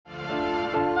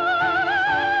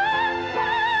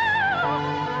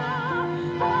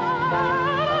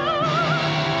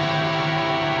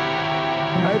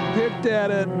looked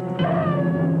at it.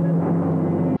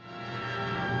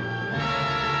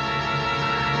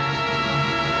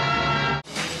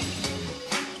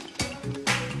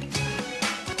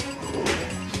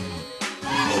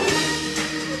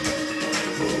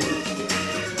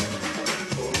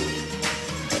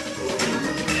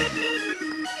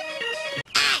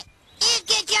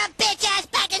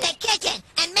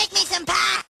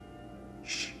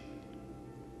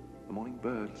 The morning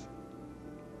birds.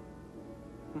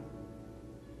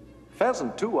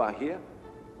 Pheasant too, I hear.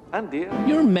 And deer.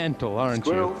 You're mental, aren't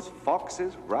Squirrels,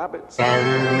 foxes, rabbits.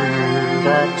 And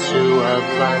the two of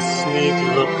us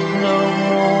need look no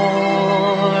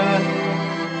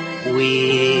more.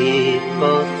 We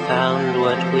both found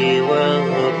what we were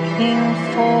looking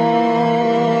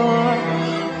for.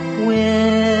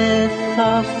 With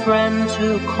a friend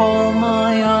to call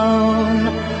my own,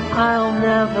 I'll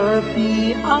never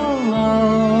be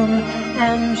alone.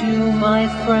 And you, my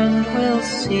friend, will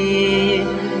see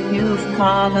you've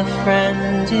got a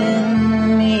friend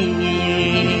in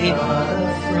me. You've got a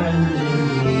friend in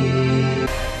me.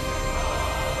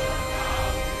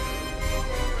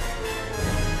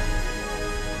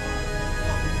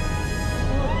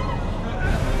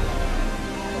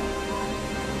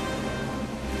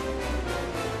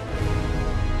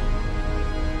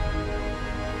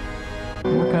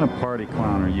 What kind of party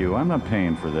clown are you? I'm not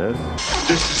paying for this.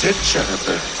 This is it,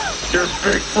 Jennifer. Your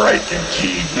big break in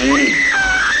TV.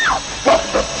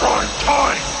 Welcome to prime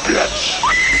time, bitch.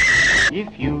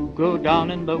 If you go down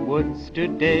in the woods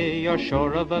today, you're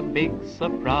sure of a big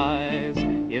surprise.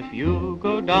 If you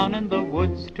go down in the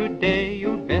woods today,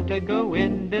 you'd better go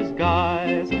in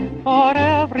disguise. For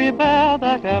every bear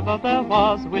that ever there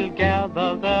was will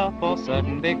gather there for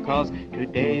certain, because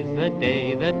today's the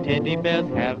day the teddy bears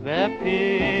have their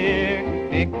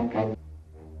picnic.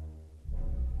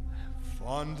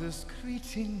 Fondest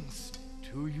greetings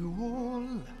to you all.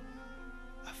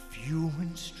 A few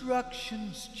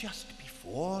instructions just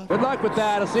before. Good luck with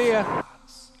that. I'll see ya.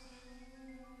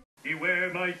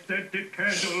 Beware my scented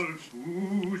candle.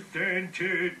 Ooh,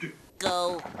 scented.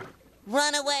 Go.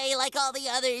 Run away like all the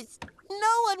others.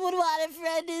 No one would want a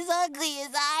friend as ugly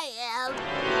as I am.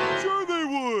 Sure they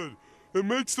would. It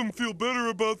makes them feel better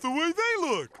about the way they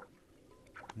look.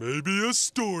 Maybe a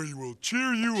story will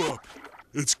cheer you up.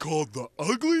 It's called The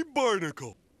Ugly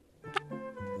Barnacle.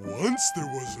 Once there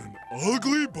was an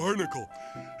ugly barnacle.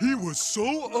 He was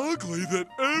so ugly that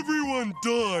everyone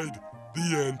died. The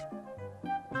end.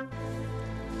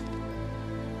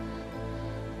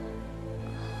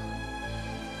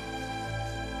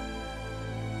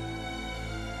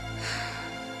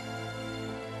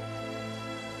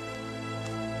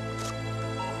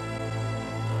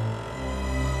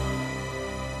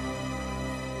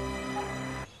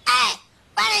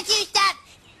 Why don't you stop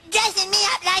dressing me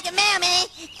up like a mailman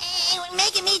and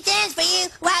making me dance for you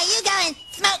while you go and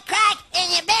smoke crack in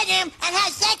your bedroom and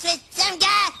have sex with some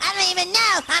guy I don't even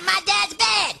know on my dad's